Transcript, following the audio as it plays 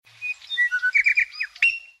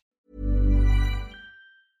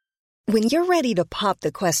When you're ready to pop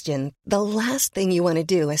the question, the last thing you want to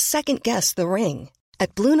do is second-guess the ring.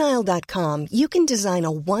 At BlueNile.com, you can design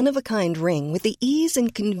a one-of-a-kind ring with the ease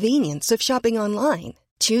and convenience of shopping online.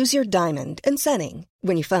 Choose your diamond and setting.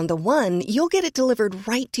 When you find the one, you'll get it delivered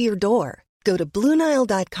right to your door. Go to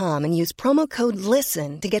BlueNile.com and use promo code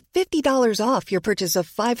LISTEN to get $50 off your purchase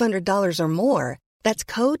of $500 or more. That's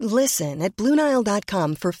code LISTEN at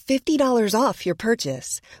BlueNile.com for $50 off your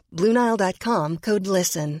purchase. BlueNile.com, code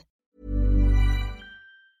LISTEN.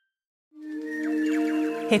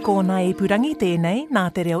 He kōna ipurangi tēnei nā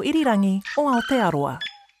te reo irirangi o Aotearoa.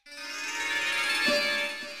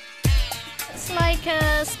 It's like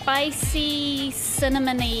a spicy,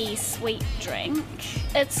 cinnamony sweet drink.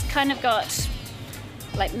 It's kind of got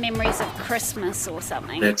like memories of Christmas or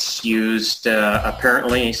something. It's used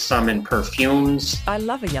apparently some in perfumes. I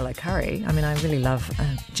love a yellow curry. I mean, I really love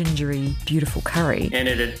a gingery, beautiful curry. And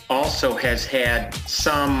it also has had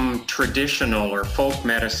some traditional or folk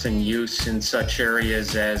medicine use in such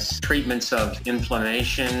areas as treatments of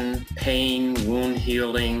inflammation, pain, wound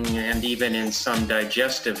healing, and even in some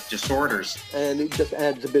digestive disorders. And it just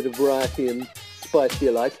adds a bit of variety and spice to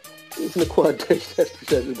your life. It's an acquired taste, that's for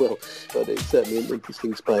certain as well, but it's certainly an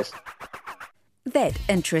interesting spice. That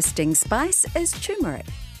interesting spice is turmeric.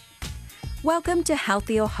 Welcome to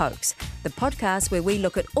Healthy or Hoax, the podcast where we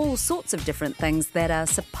look at all sorts of different things that are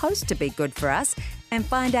supposed to be good for us and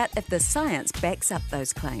find out if the science backs up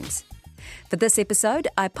those claims. For this episode,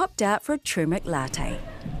 I popped out for a turmeric latte.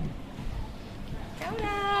 Hola!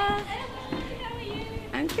 How are you?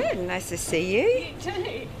 I'm good, nice to see you. You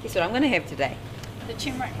too. Guess what I'm going to have today? The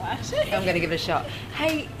turmeric latte. I'm going to give it a shot.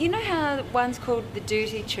 Hey, you know how one's called the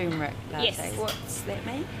dirty turmeric latte? Yes. What's that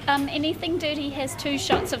mean? Anything dirty has 2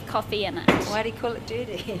 shots of coffee in it. Why do you call it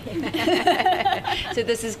dirty? So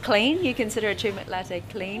this is clean? You consider a turmeric latte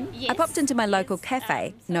clean? Yes. I popped into my local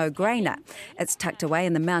cafe, No Grainer. It's tucked away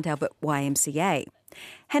in the Mount Albert YMCA.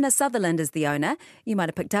 Hannah Sutherland is the owner. You might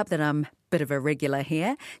have picked up that I'm a bit of a regular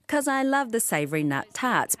here because I love the savoury nut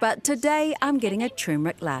tarts, but today I'm getting a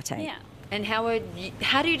turmeric latte. Yeah. And how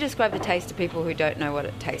do you describe the taste to people who don't know what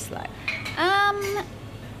it tastes like?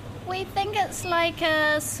 We think it's like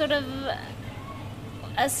a sort of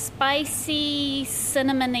a spicy,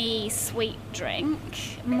 cinnamony sweet drink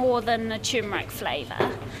more than a turmeric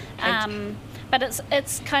flavour. But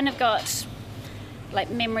it's kind of got like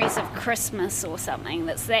memories of Christmas or something.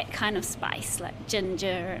 That's that kind of spice, like ginger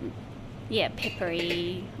and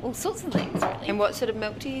peppery, all sorts of things really. And what sort of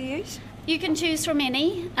milk do you use? You can choose from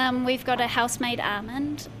any. We've got a house-made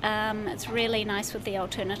almond. It's really nice with the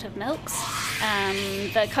alternative milks.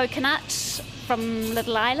 The coconut from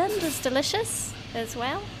Little Island is delicious as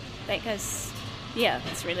well. That goes,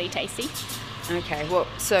 it's really tasty. Okay,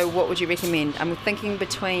 so what would you recommend? I'm thinking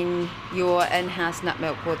between your in-house nut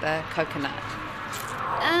milk or the coconut.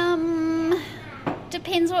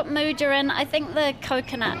 Depends what mood you're in. I think the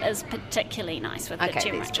coconut is particularly nice with the turmeric.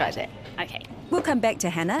 Okay, let's try that. Okay. We'll come back to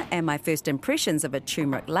Hannah and my first impressions of a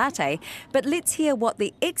turmeric latte, but let's hear what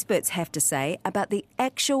the experts have to say about the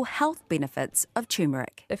actual health benefits of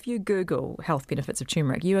turmeric. If you Google health benefits of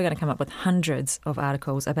turmeric, you are going to come up with hundreds of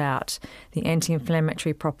articles about the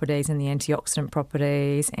anti-inflammatory properties and the antioxidant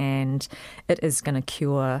properties, and it is going to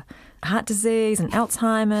cure heart disease and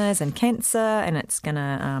Alzheimer's and cancer, and it's going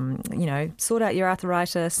to, sort out your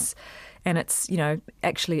arthritis. And it's,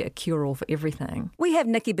 actually a cure-all for everything. We have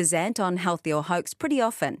Nikki Bazant on Healthy or Hoax pretty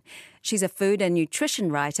often. She's a food and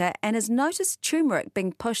nutrition writer and has noticed turmeric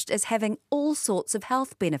being pushed as having all sorts of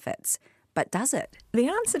health benefits. But does it? The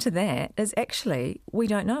answer to that is actually we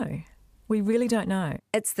don't know. We really don't know.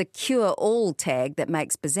 It's the cure-all tag that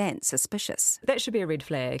makes Bazant suspicious. That should be a red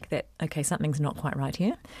flag that, okay, something's not quite right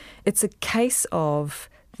here. It's a case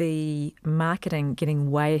of the marketing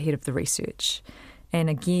getting way ahead of the research. And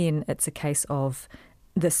again, it's a case of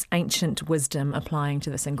this ancient wisdom applying to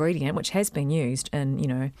this ingredient, which has been used in,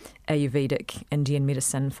 Ayurvedic Indian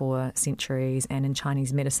medicine for centuries and in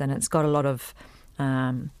Chinese medicine. It's got a lot of,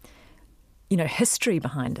 history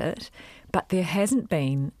behind it, but there hasn't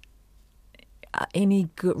been any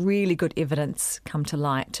really good evidence come to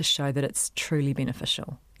light to show that it's truly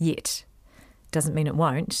beneficial yet. Doesn't mean it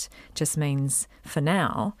won't, just means for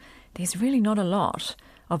now, there's really not a lot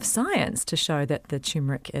of science to show that that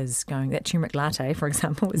turmeric latte, for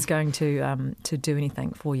example, is going to do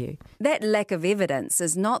anything for you. That lack of evidence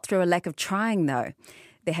is not through a lack of trying, though.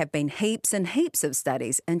 There have been heaps and heaps of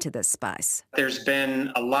studies into this spice. There's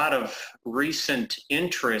been a lot of recent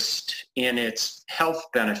interest in its health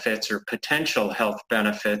benefits or potential health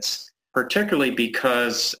benefits, particularly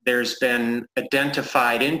because there's been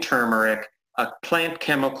identified in turmeric a plant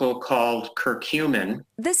chemical called curcumin.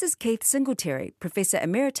 This is Keith Singletary, Professor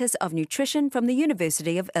Emeritus of Nutrition from the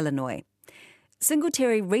University of Illinois.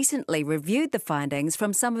 Singletary recently reviewed the findings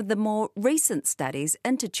from some of the more recent studies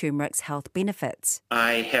into turmeric's health benefits.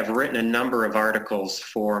 I have written a number of articles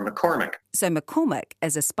for McCormick. So McCormick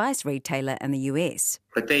is a spice retailer in the US.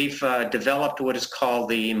 But they've developed what is called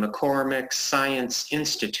the McCormick Science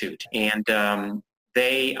Institute, and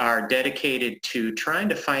they are dedicated to trying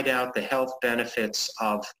to find out the health benefits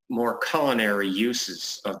of more culinary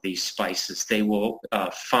uses of these spices. They will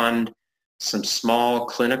fund some small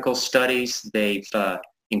clinical studies. They've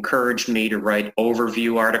encouraged me to write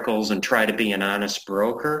overview articles and try to be an honest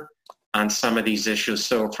broker on some of these issues.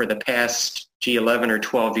 So for the past 11 or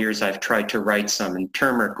 12 years, I've tried to write some, and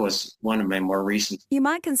turmeric was one of my more recent. You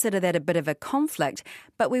might consider that a bit of a conflict,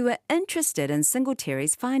 but we were interested in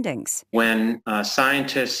Singletary's findings. When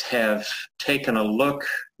scientists have taken a look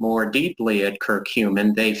more deeply at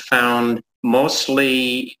curcumin, they found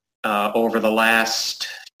mostly over the last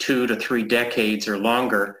 2 to 3 decades or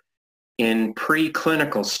longer in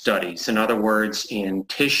preclinical studies, in other words, in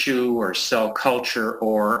tissue or cell culture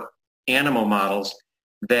or animal models,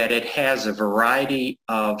 that it has a variety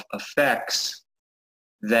of effects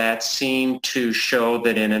that seem to show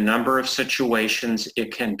that in a number of situations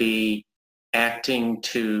it can be acting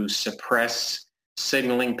to suppress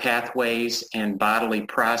signaling pathways and bodily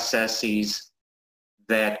processes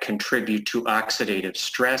that contribute to oxidative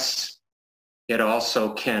stress. It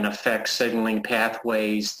also can affect signaling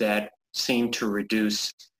pathways that seem to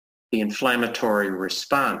reduce the inflammatory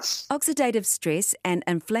response. Oxidative stress and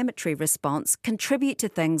inflammatory response contribute to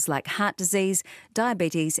things like heart disease,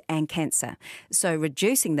 diabetes, and cancer. So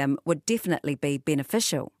reducing them would definitely be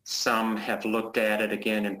beneficial. Some have looked at it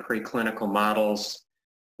again in preclinical models,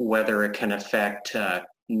 whether it can affect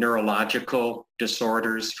neurological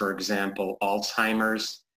disorders, for example,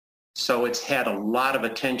 Alzheimer's. So it's had a lot of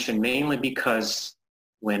attention, mainly because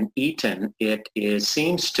when eaten,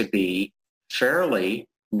 seems to be fairly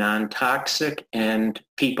non-toxic, and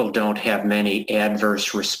people don't have many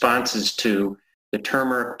adverse responses to the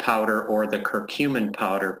turmeric powder or the curcumin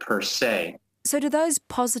powder per se. So do those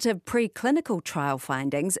positive preclinical trial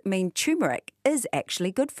findings mean turmeric is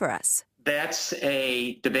actually good for us? That's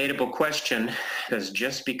a debatable question, because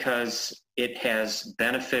just because it has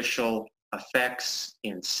beneficial effects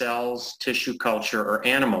in cells, tissue culture, or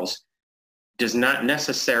animals does not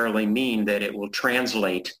necessarily mean that it will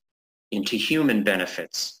translate into human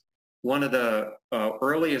benefits. One of the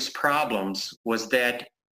earliest problems was that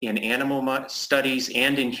in animal studies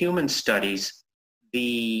and in human studies,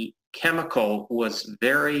 the chemical was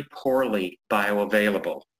very poorly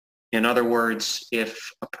bioavailable. In other words, if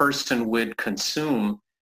a person would consume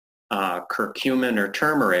curcumin or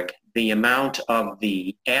turmeric, the amount of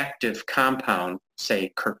the active compound,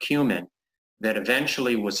 say curcumin, that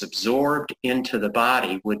eventually was absorbed into the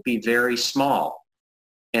body would be very small.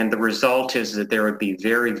 And the result is that there would be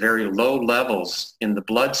very, very low levels in the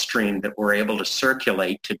bloodstream that were able to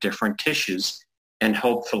circulate to different tissues and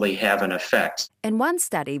hopefully have an effect. In one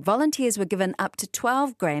study, volunteers were given up to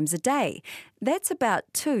 12 grams a day. That's about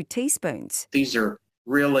 2 teaspoons. These are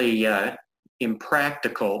really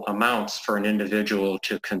impractical amounts for an individual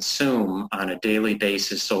to consume on a daily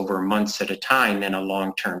basis over months at a time in a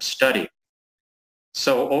long-term study.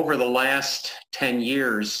 So over the last 10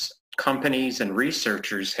 years, companies and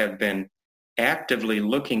researchers have been actively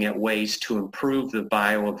looking at ways to improve the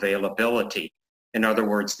bioavailability. In other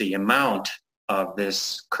words, the amount of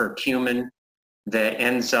this curcumin that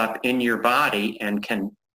ends up in your body and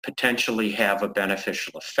can potentially have a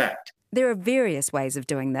beneficial effect. There are various ways of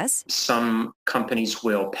doing this. Some companies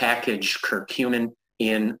will package curcumin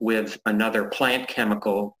in with another plant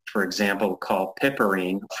chemical, for example, called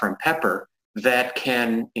piperine from pepper, that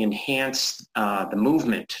can enhance the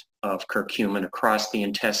movement of curcumin across the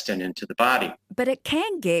intestine into the body. But it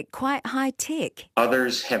can get quite high tech.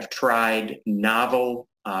 Others have tried novel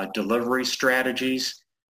delivery strategies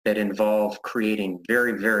that involve creating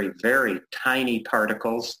very, very, very tiny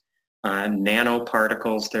particles,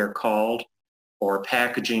 nanoparticles they're called, or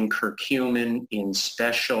packaging curcumin in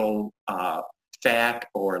special fat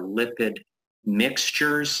or lipid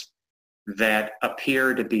mixtures that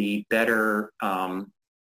appear to be better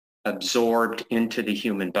absorbed into the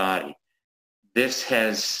human body. This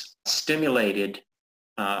has stimulated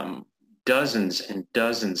dozens and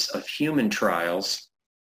dozens of human trials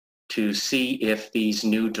to see if these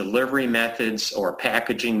new delivery methods or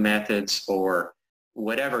packaging methods or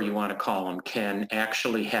whatever you want to call them can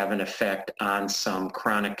actually have an effect on some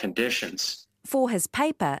chronic conditions. For his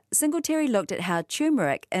paper, Singletary looked at how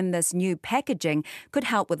turmeric in this new packaging could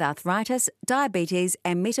help with arthritis, diabetes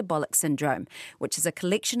and metabolic syndrome, which is a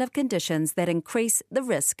collection of conditions that increase the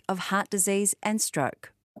risk of heart disease and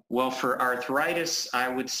stroke. Well, for arthritis, I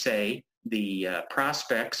would say the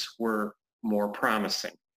prospects were more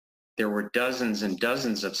promising. There were dozens and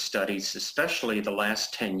dozens of studies, especially the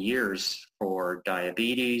last 10 years, for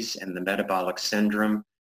diabetes and the metabolic syndrome.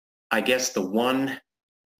 I guess the one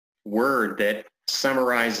word that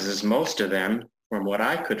summarizes most of them, from what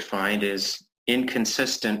I could find, is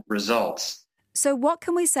inconsistent results. So what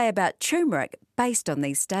can we say about turmeric based on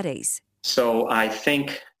these studies? So I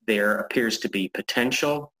think there appears to be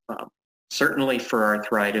potential, certainly for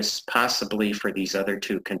arthritis, possibly for these other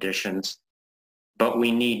two conditions, but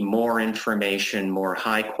we need more information, more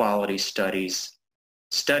high-quality studies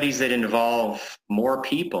that involve more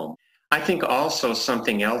people. I think also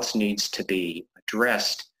something else needs to be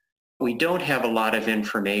addressed. We don't have a lot of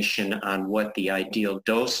information on what the ideal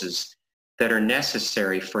doses that are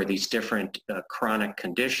necessary for these different chronic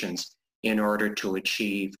conditions in order to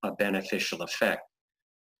achieve a beneficial effect.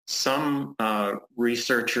 Some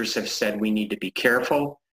researchers have said we need to be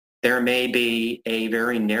careful. There may be a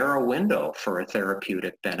very narrow window for a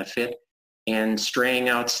therapeutic benefit, and straying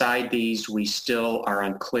outside these, we still are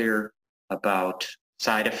unclear about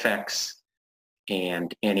side effects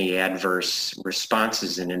and any adverse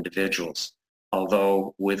responses in individuals.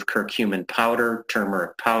 Although with curcumin powder,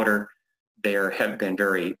 turmeric powder, there have been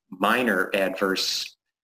very minor adverse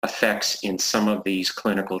effects in some of these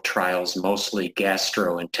clinical trials, mostly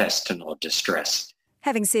gastrointestinal distress.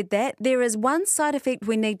 Having said that, there is one side effect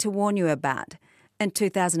we need to warn you about. In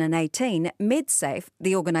 2018, MedSafe,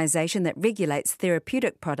 the organisation that regulates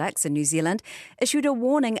therapeutic products in New Zealand, issued a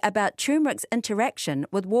warning about turmeric's interaction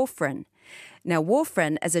with warfarin. Now,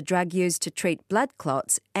 warfarin is a drug used to treat blood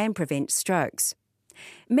clots and prevent strokes.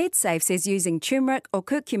 MedSafe says using turmeric or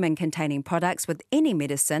curcumin-containing products with any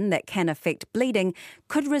medicine that can affect bleeding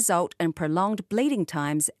could result in prolonged bleeding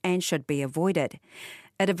times and should be avoided.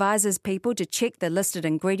 It advises people to check the listed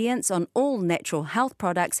ingredients on all natural health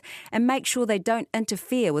products and make sure they don't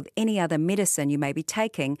interfere with any other medicine you may be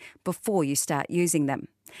taking before you start using them.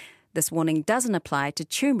 This warning doesn't apply to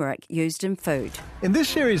turmeric used in food. In this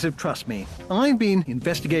series of Trust Me, I've been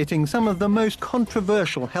investigating some of the most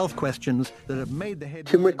controversial health questions that have made the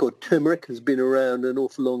headlines. Turmeric has been around an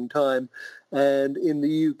awful long time, and in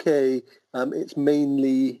the UK it's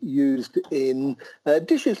mainly used in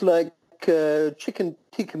dishes like chicken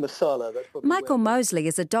tikka masala. Michael Mosley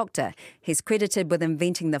is a doctor. He's credited with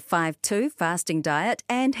inventing the 5-2 fasting diet,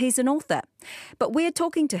 and he's an author. But we're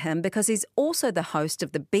talking to him because he's also the host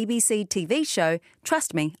of the BBC TV show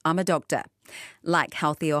Trust Me, I'm a Doctor. Like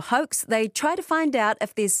Healthy or Hoax, they try to find out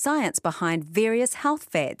if there's science behind various health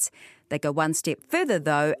fads. They go one step further,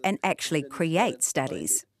 though, and actually create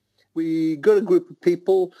studies. We got a group of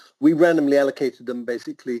people, we randomly allocated them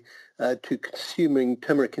basically to consuming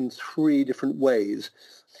turmeric in 3 different ways.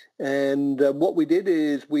 And what we did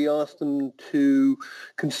is we asked them to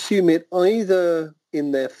consume it either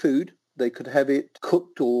in their food. They could have it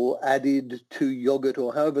cooked or added to yogurt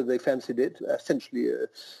or however they fancied it, essentially a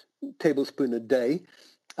tablespoon a day.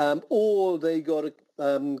 Or they got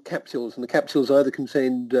capsules, and the capsules either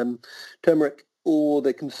contained turmeric or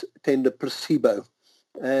they contained a placebo.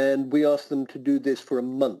 And we asked them to do this for a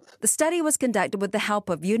month. The study was conducted with the help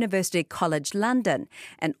of University College London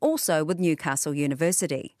and also with Newcastle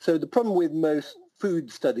University. So the problem with most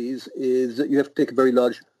food studies is that you have to take a very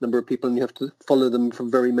large number of people and you have to follow them for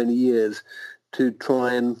very many years to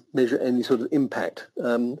try and measure any sort of impact.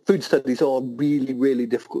 Food studies are really, really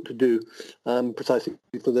difficult to do precisely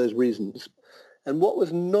for those reasons. And what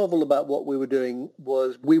was novel about what we were doing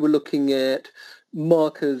was we were looking at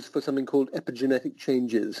markers for something called epigenetic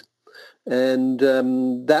changes. And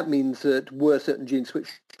that means that were certain genes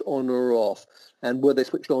switched on or off, and were they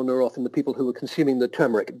switched on or off in the people who were consuming the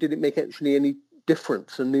turmeric? Did it make actually any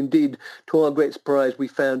difference? And indeed, to our great surprise, we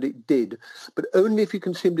found it did, but only if you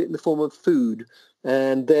consumed it in the form of food.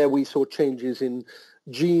 And there we saw changes in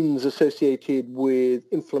genes associated with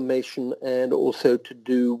inflammation and also to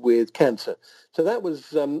do with cancer. So that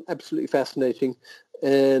was absolutely fascinating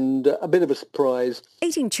and a bit of a surprise.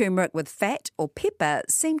 Eating turmeric with fat or pepper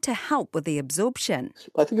seemed to help with the absorption.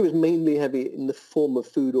 I think it was mainly having it in the form of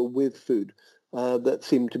food or with food that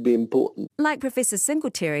seemed to be important. Like Professor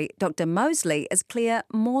Singletary, Dr. Mosley is clear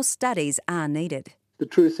more studies are needed. The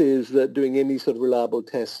truth is that doing any sort of reliable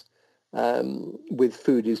tests with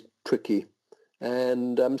food is tricky.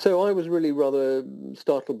 And so I was really rather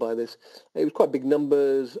startled by this. It was quite big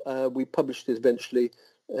numbers. We published this eventually.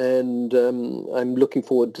 and I'm looking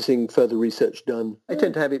forward to seeing further research done. I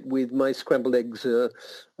tend to have it with my scrambled eggs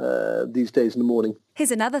these days in the morning.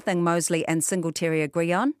 Here's another thing Mosley and Singletary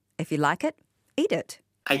agree on. If you like it, eat it.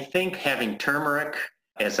 I think having turmeric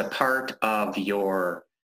as a part of your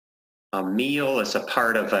meal, as a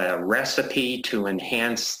part of a recipe to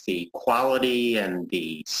enhance the quality and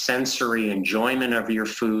the sensory enjoyment of your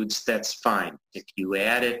foods, that's fine. If you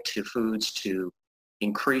add it to foods to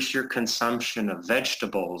increase your consumption of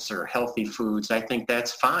vegetables or healthy foods, I think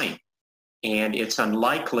that's fine. And it's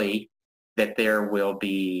unlikely that there will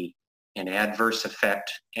be an adverse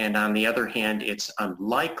effect. And on the other hand, it's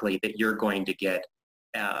unlikely that you're going to get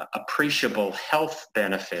appreciable health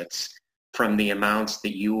benefits from the amounts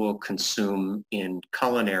that you will consume in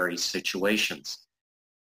culinary situations.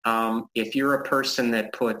 If you're a person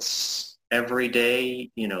that puts every day,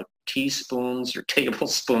 teaspoons or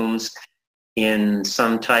tablespoons in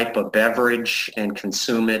some type of beverage and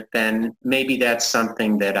consume it, then maybe that's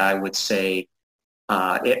something that I would say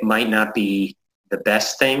it might not be the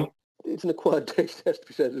best thing. It's an acquired taste, has to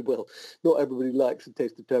be said as well. Not everybody likes the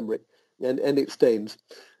taste of turmeric, and it stains.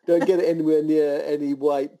 Don't get it anywhere near any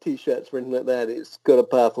white T-shirts or anything like that. It's got a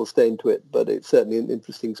powerful stain to it, but it's certainly an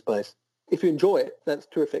interesting spice. If you enjoy it, that's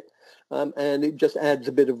terrific. And it just adds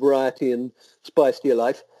a bit of variety and spice to your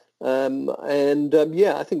life. I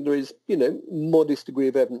think there is, modest degree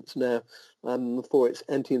of evidence now for its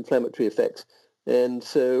anti-inflammatory effects. And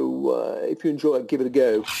so if you enjoy it, give it a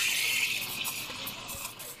go.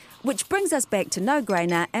 Which brings us back to No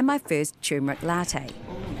Grainer and my first turmeric latte.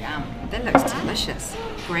 Oh, yum. That looks delicious.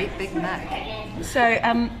 Great big mug. So,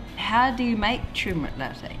 how do you make turmeric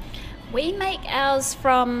latte? We make ours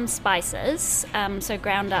from spices, so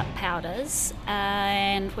ground up powders,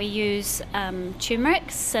 and we use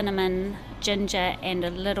turmeric, cinnamon, ginger, and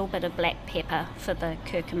a little bit of black pepper for the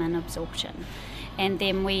curcumin absorption. And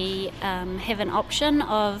then we have an option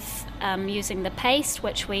of using the paste,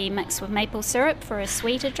 which we mix with maple syrup for a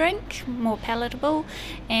sweeter drink, more palatable.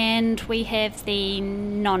 And we have the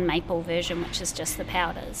non-maple version, which is just the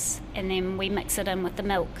powders. And then we mix it in with the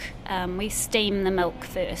milk. We steam the milk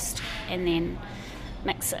first and then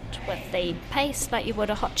mix it with the paste like you would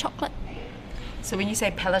a hot chocolate. So when you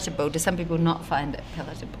say palatable, do some people not find it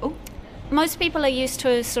palatable? Most people are used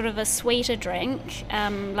to sort of a sweeter drink,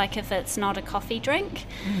 like if it's not a coffee drink.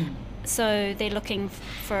 So they're looking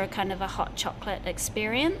for a kind of a hot chocolate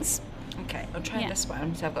experience. Okay, I'll try this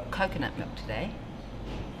one. So I've got coconut milk today.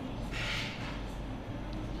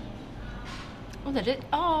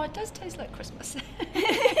 It does taste like Christmas.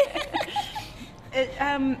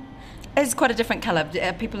 It's quite a different colour.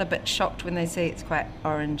 Are people a bit shocked when they see it's quite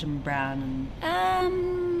orange and brown?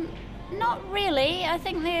 Not really. I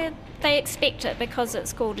think they expect it because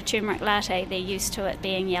it's called a turmeric latte. They're used to it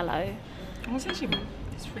being yellow. Oh,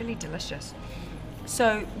 it's really delicious.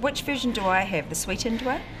 So, which version do I have? The sweetened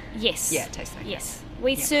one? Yes. Yeah, it tastes like Yes.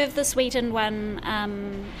 We serve the sweetened one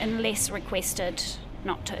unless requested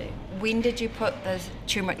not to. When did you put the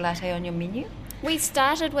turmeric latte on your menu? We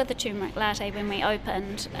started with the turmeric latte when we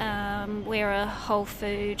opened. We're a whole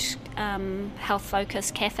food,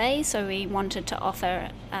 health-focused cafe, so we wanted to offer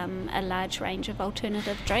a large range of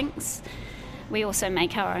alternative drinks. We also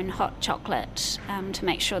make our own hot chocolate to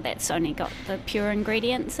make sure that's only got the pure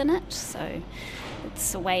ingredients in it. So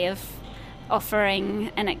it's a way of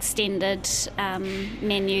offering an extended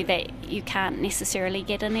menu that you can't necessarily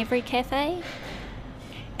get in every cafe.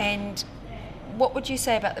 And what would you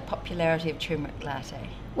say about the popularity of turmeric latte?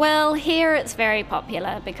 Well, here it's very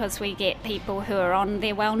popular because we get people who are on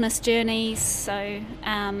their wellness journeys, so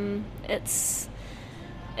it's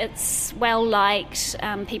well liked.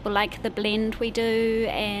 People like the blend we do,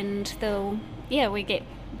 and we get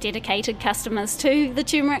dedicated customers to the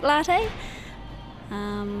turmeric latte.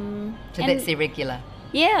 So that's their regular?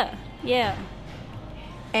 Yeah.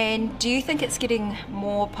 And do you think it's getting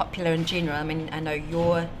more popular in general? I mean, I know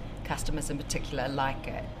your customers in particular like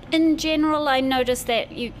it. In general, I noticed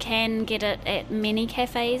that you can get it at many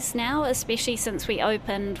cafes now, especially since we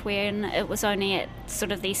opened when it was only at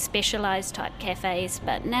sort of these specialised type cafes,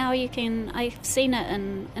 but now I've seen it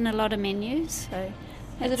in a lot of menus. So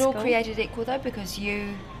is it all created equal though, because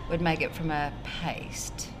you would make it from a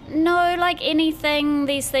paste? No, like anything,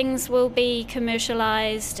 these things will be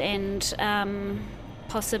commercialised and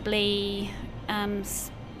possibly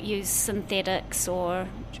use synthetics or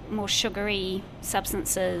more sugary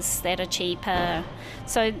substances that are cheaper.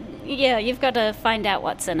 So, you've got to find out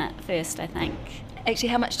what's in it first, I think. Actually,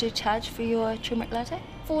 how much do you charge for your turmeric latte?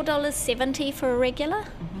 $4.70 for a regular.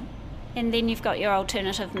 Mm-hmm. And then you've got your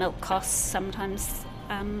alternative milk costs sometimes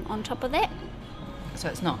on top of that. So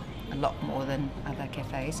it's not a lot more than other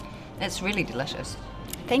cafes. It's really delicious.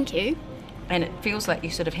 Thank you. And it feels like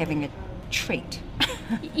you're sort of having a treat.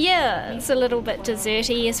 Yeah, it's a little bit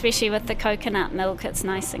desserty, especially with the coconut milk. It's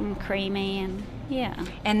nice and creamy, and yeah.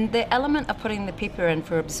 And the element of putting the pepper in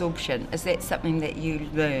for absorption, is that something that you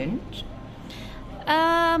learned?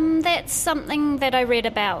 That's something that I read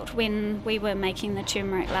about when we were making the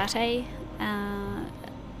turmeric latte.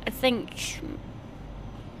 I think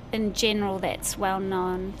in general that's well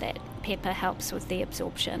known that pepper helps with the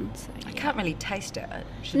absorption. So, yeah. I can't really taste it.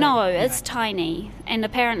 It's tiny, and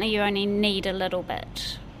apparently you only need a little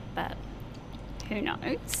bit, but who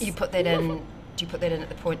knows? You put that in. Do you put that in at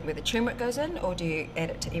the point where the turmeric goes in, or do you add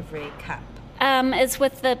it to every cup? It's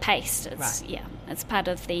with the paste. Right. Yeah, it's part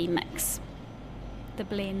of the mix, the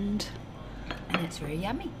blend. And it's very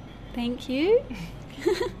yummy. Thank you.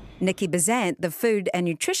 Nikki Bezant, the food and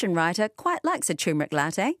nutrition writer, quite likes a turmeric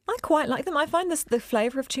latte. I quite like them. I find the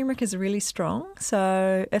flavour of turmeric is really strong.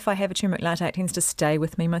 So if I have a turmeric latte, it tends to stay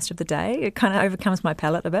with me most of the day. It kind of overcomes my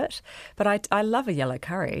palate a bit. But I love a yellow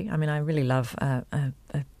curry. I mean, I really love a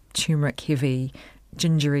turmeric-heavy,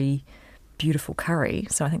 gingery, beautiful curry.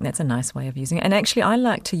 So I think that's a nice way of using it. And actually, I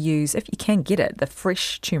like to use, if you can get it, the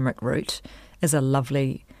fresh turmeric root is a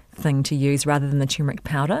lovely thing to use rather than the turmeric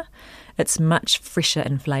powder. It's much fresher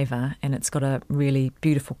in flavour, and it's got a really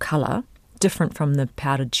beautiful colour, different from the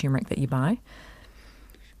powdered turmeric that you buy.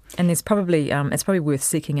 And there's probably it's probably worth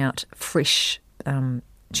seeking out fresh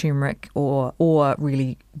turmeric or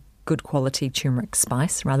really good quality turmeric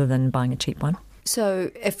spice rather than buying a cheap one.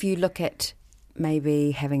 So if you look at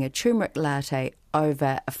maybe having a turmeric latte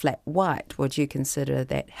over a flat white, would you consider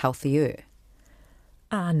that healthier?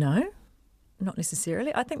 No. Not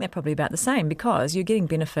necessarily. I think they're probably about the same because you're getting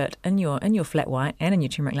benefit in your flat white and in your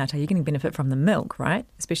turmeric latte. You're getting benefit from the milk, right?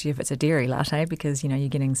 Especially if it's a dairy latte because, you're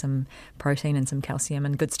getting some protein and some calcium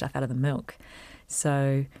and good stuff out of the milk.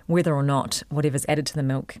 So whether or not whatever's added to the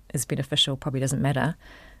milk is beneficial probably doesn't matter.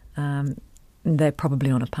 They're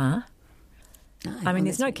probably on a par.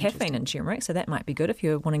 There's no caffeine in turmeric, so that might be good if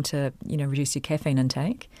you're wanting to, reduce your caffeine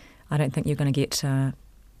intake. I don't think you're going to get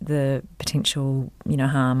the potential,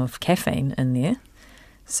 harm of caffeine in there.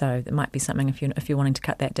 So it might be something if you're wanting to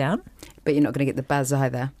cut that down. But you're not going to get the buzz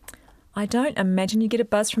either. I don't imagine you get a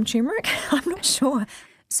buzz from turmeric. I'm not sure.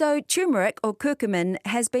 So turmeric or curcumin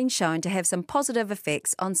has been shown to have some positive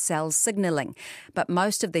effects on cell signalling, but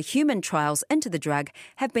most of the human trials into the drug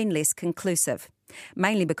have been less conclusive,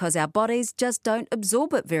 mainly because our bodies just don't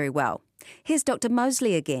absorb it very well. Here's Dr.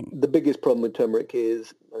 Mosley again. The biggest problem with turmeric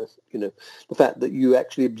is, the fact that you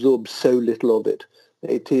actually absorb so little of it.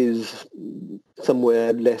 It is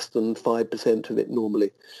somewhere less than 5% of it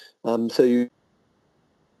normally. So you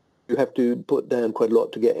have to put down quite a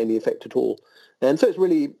lot to get any effect at all. And so it's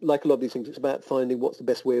really, like a lot of these things, it's about finding what's the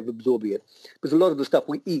best way of absorbing it. Because a lot of the stuff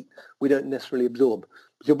we eat, we don't necessarily absorb.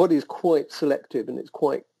 Because your body is quite selective and it's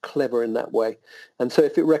quite clever in that way. And so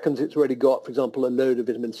if it reckons it's already got, for example, a load of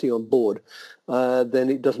vitamin C on board, then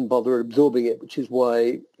it doesn't bother absorbing it, which is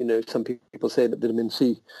why, some people say that vitamin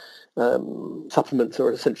C supplements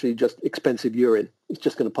are essentially just expensive urine. It's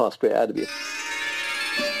just going to pass straight out of you.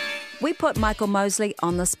 We put Michael Mosley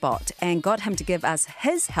on the spot and got him to give us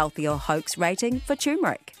his healthy or hoax rating for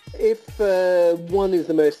turmeric. If 1 is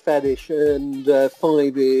the most faddish and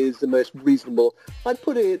 5 is the most reasonable, I'd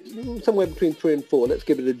put it somewhere between 3 and 4. Let's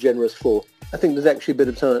give it a generous 4. I think there's actually a bit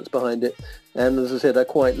of science behind it. And as I said, I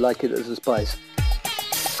quite like it as a spice.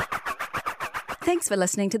 Thanks for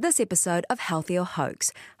listening to this episode of Healthy or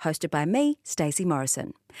Hoax, hosted by me, Stacey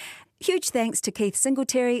Morrison. Huge thanks to Keith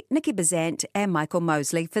Singletary, Nikki Bezant and Michael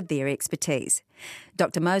Mosley for their expertise.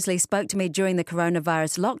 Dr. Mosley spoke to me during the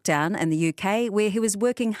coronavirus lockdown in the UK, where he was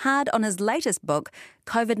working hard on his latest book,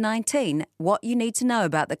 COVID-19, What You Need to Know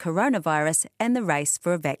About the Coronavirus and the Race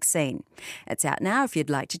for a Vaccine. It's out now if you'd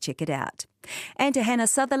like to check it out. And to Hannah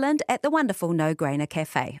Sutherland at the wonderful No Grainer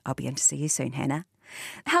Cafe. I'll be in to see you soon, Hannah.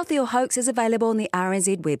 Healthy or Hoax is available on the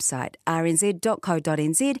RNZ website,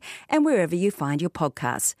 rnz.co.nz, and wherever you find your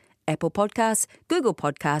podcasts. Apple Podcasts, Google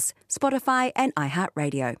Podcasts, Spotify and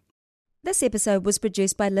iHeartRadio. This episode was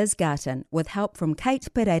produced by Liz Garton with help from Kate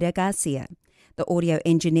Pereira Garcia. The audio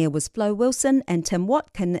engineer was Flo Wilson and Tim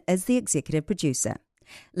Watkin is the executive producer.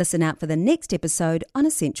 Listen out for the next episode on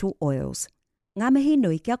essential oils. Ngā mihi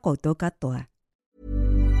nui kia koutou katoa.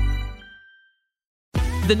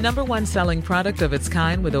 The #1 selling product of its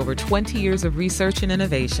kind with over 20 years of research and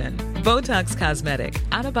innovation. Botox Cosmetic,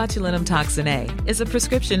 onabotulinum toxin A, is a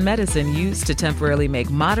prescription medicine used to temporarily make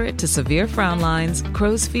moderate to severe frown lines,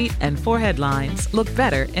 crow's feet, and forehead lines look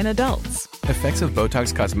better in adults. Effects of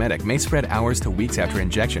Botox Cosmetic may spread hours to weeks after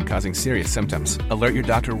injection, causing serious symptoms. Alert your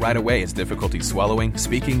doctor right away as difficulty swallowing,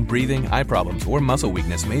 speaking, breathing, eye problems, or muscle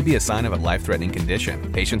weakness may be a sign of a life-threatening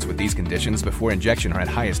condition. Patients with these conditions before injection are at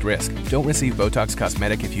highest risk. Don't receive Botox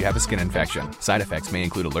Cosmetic if you have a skin infection. Side effects may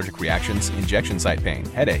include allergic reactions, injection site pain,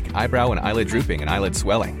 headache, eyebrow and eyelid drooping, and eyelid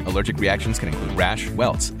swelling. Allergic reactions can include rash,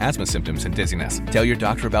 welts, asthma symptoms, and dizziness. Tell your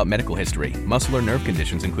doctor about medical history, muscle or nerve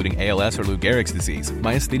conditions including ALS or Lou Gehrig's disease,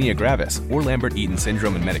 myasthenia gravis, or Lambert-Eaton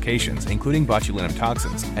syndrome, and medications, including botulinum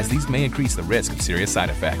toxins, as these may increase the risk of serious side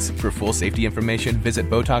effects. For full safety information, visit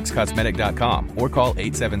BotoxCosmetic.com or call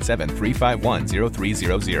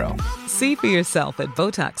 877-351-0300. See for yourself at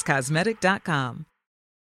BotoxCosmetic.com.